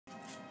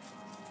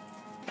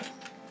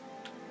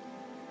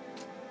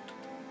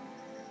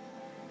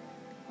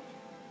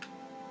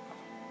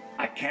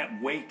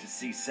can't wait to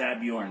see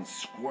Sabjorn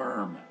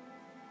squirm.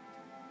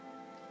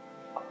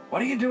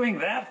 What are you doing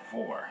that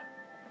for?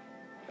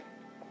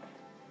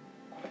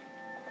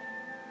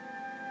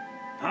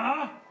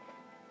 Huh?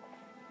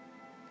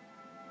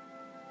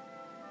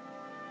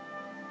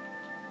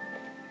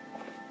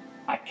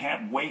 I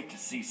can't wait to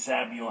see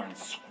Sabjorn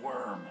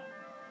squirm.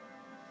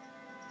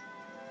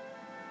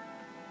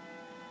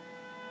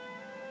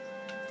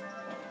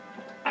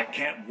 I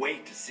can't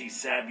wait to see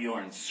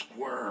Sabjorn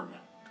squirm.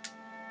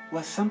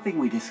 Was something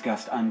we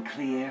discussed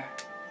unclear?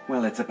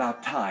 Well, it's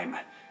about time.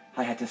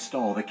 I had to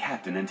stall the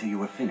captain until you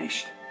were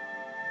finished.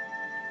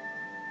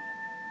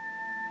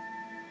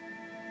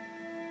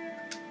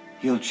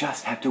 You'll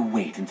just have to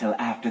wait until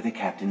after the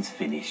captain's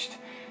finished.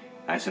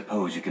 I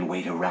suppose you can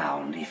wait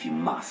around if you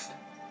must.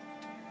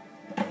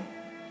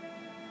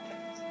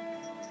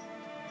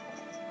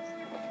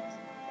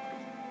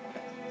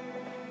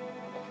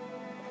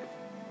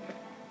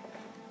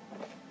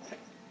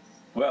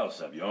 Well,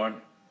 Sabjorn,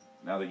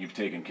 now that you've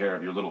taken care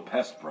of your little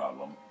pest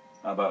problem,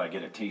 how about I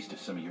get a taste of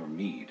some of your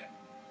mead?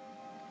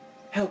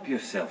 Help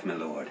yourself, my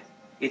lord.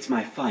 It's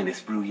my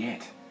finest brew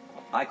yet.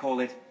 I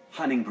call it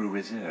Honningbrew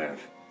Reserve.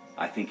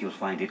 I think you'll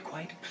find it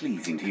quite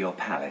pleasing to your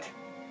palate.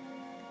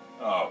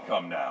 Oh,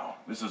 come now.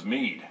 This is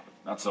mead,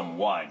 not some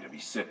wine to be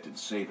sipped and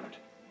savored.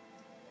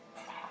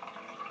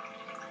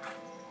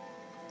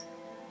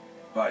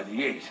 By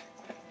the 8.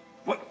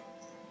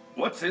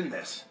 What's in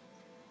this?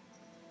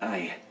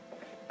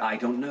 I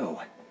don't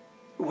know.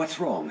 What's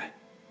wrong?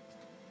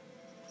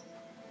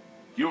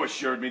 You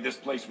assured me this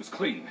place was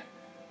clean.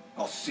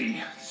 I'll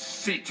see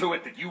to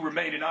it that you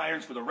remain in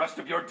irons for the rest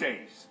of your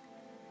days.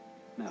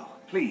 No,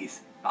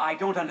 please. I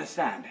don't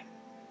understand.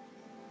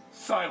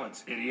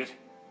 Silence, idiot.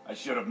 I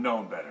should have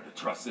known better to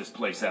trust this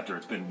place after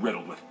it's been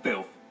riddled with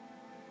filth.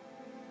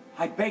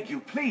 I beg you,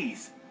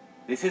 please.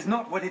 This is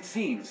not what it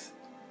seems.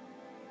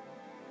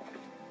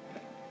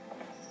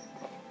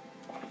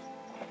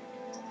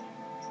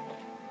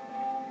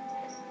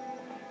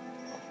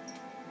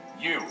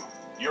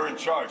 You're in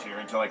charge here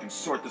until I can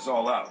sort this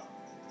all out.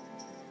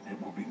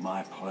 It will be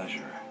my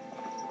pleasure.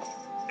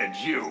 And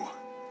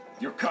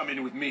you're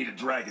coming with me to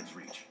Dragon's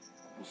Reach.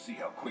 We'll see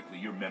how quickly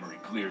your memory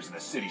clears in the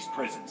city's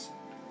prisons.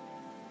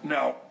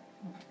 Now,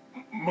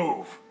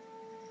 move.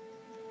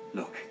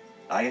 Look,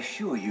 I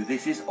assure you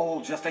this is all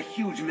just a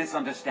huge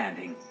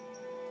misunderstanding.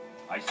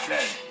 I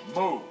said,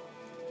 move.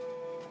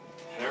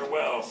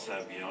 Farewell,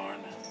 Sabjorn.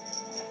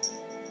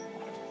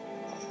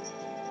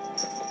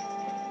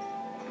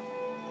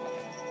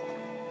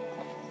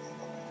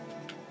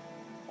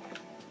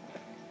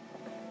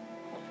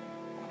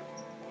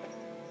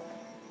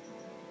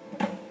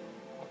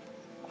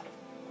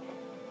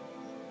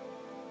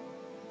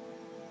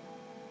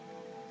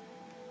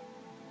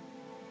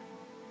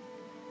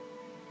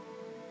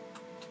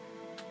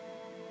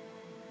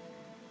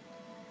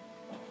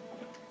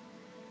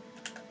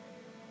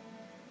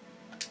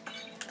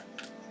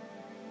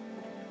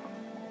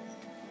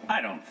 I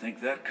don't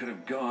think that could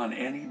have gone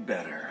any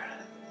better.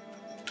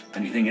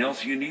 Anything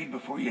else you need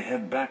before you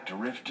head back to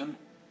Riften?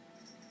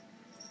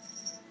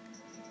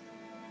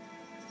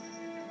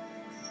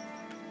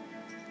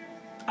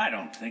 I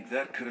don't think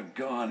that could have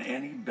gone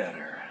any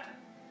better.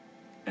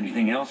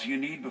 Anything else you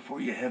need before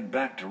you head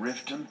back to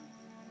Riften?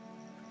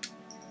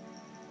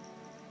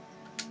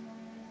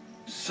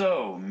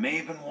 So,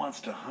 Maven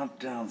wants to hunt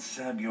down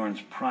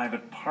Sabjorn's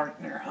private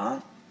partner, huh?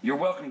 You're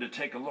welcome to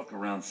take a look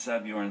around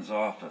Sabjorn's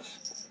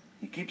office.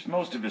 He keeps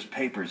most of his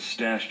papers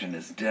stashed in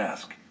his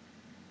desk.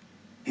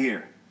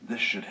 Here, this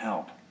should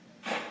help.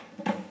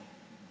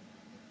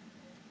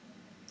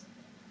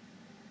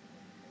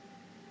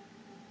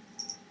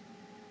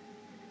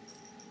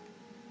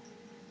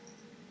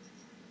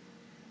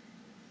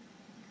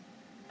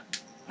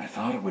 I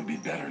thought it would be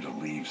better to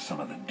leave some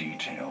of the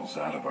details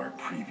out of our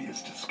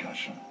previous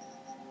discussion.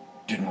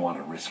 Didn't want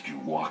to risk you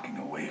walking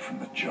away from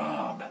the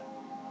job.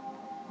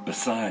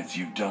 Besides,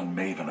 you've done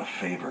Maven a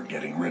favor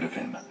getting rid of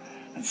him,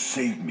 and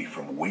saved me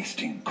from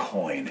wasting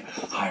coin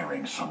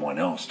hiring someone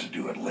else to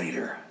do it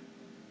later.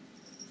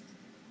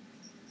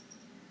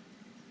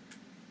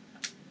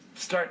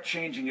 Start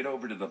changing it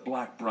over to the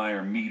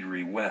Blackbriar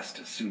Meadery West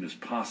as soon as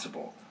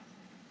possible.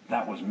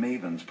 That was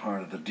Maven's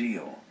part of the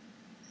deal.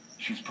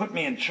 She's put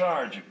me in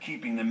charge of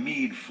keeping the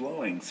mead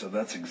flowing, so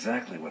that's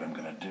exactly what I'm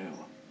gonna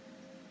do.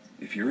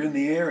 If you're in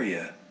the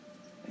area,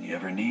 and you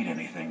ever need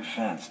anything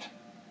fenced,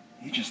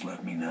 you just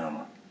let me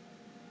know.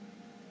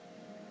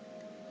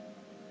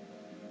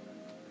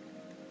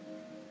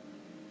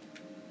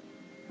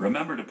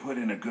 Remember to put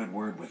in a good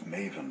word with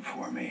Maven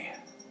for me.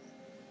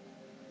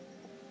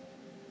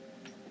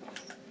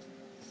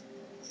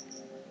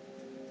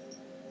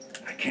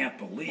 I can't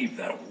believe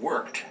that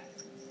worked.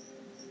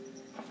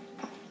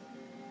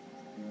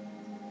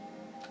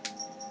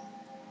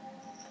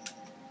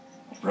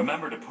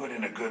 Remember to put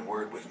in a good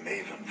word with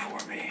Maven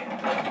for me.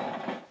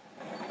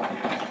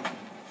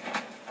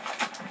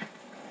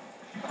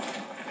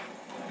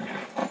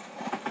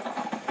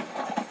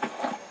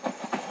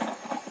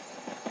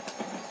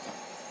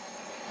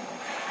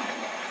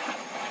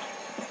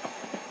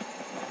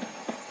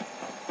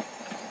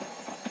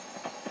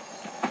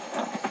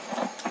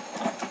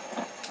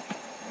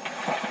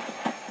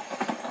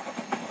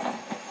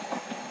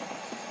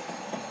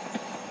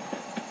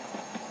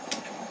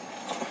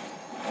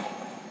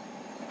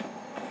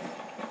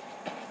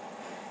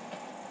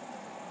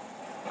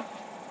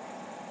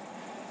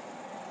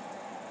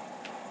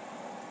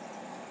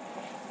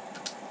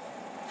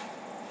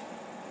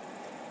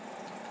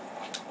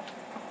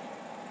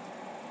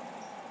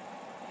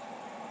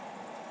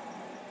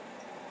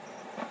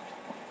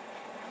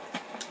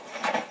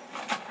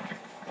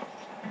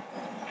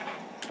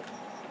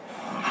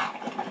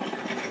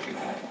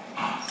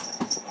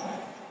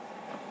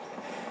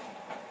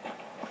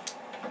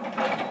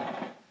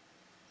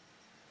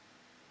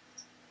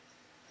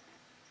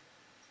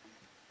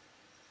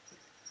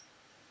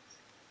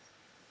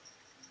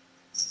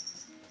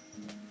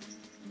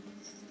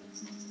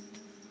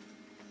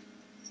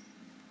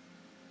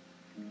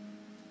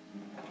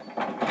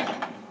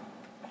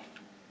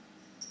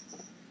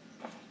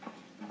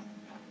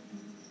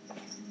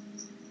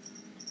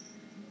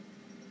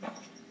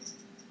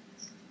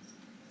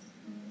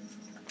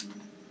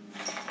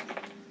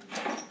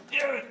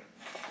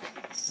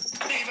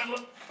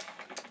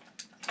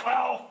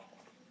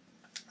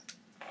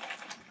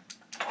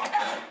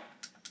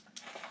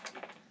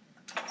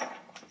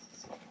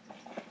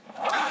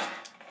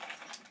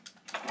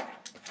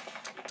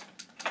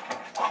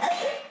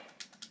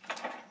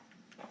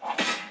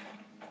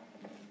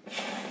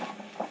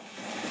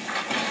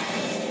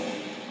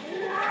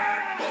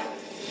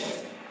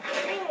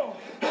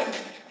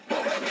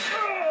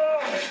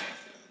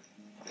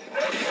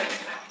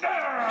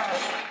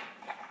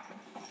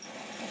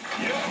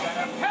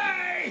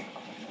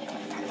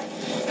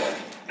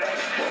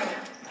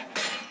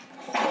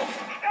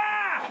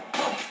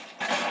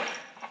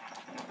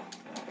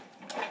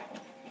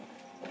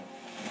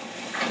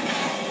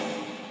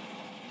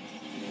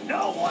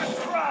 No one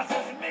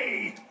crosses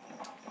me!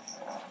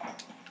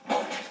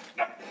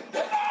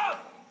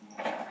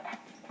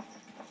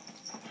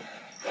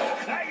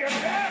 Is that your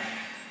best?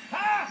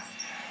 Huh?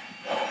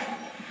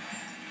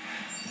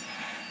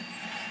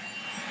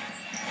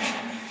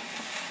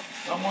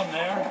 Someone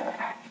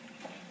there?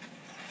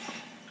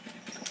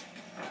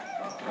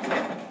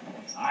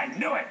 I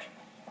knew it!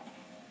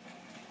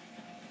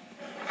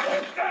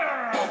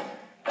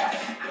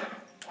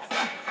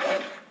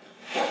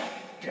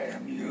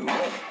 Damn you.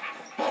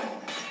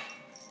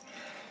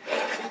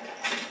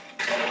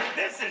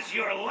 This is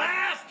your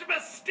last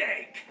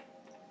mistake!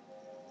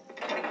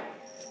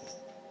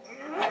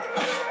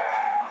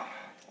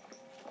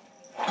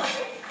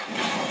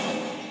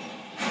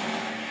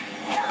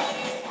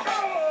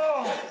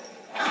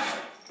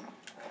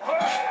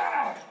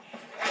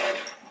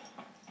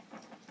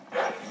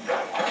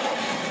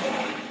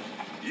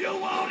 You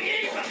won't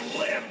even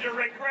live to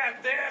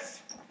regret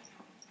this!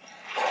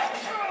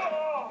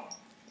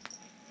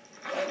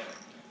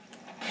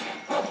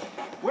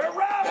 We're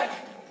robbing!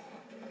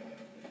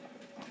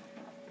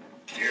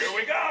 Here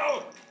we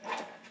go!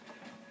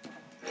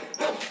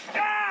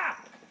 Ah!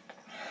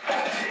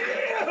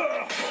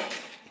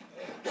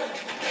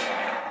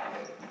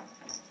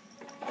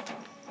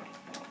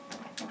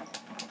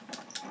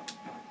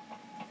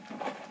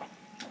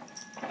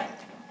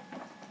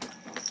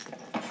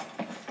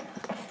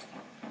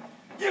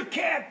 You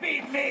can't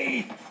beat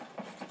me!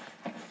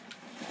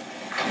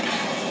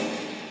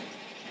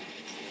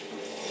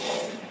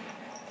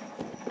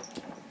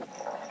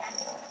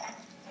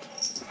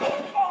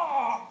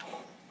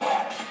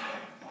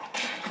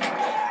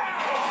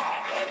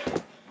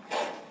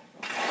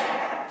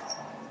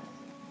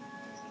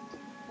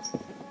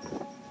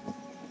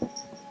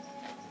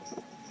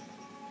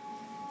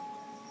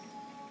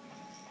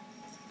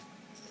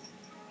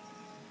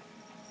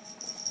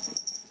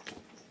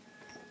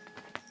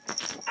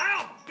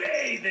 I'll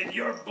bathe in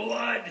your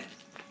blood!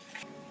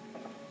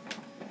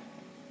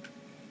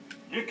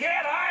 You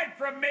can't hide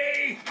from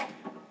me!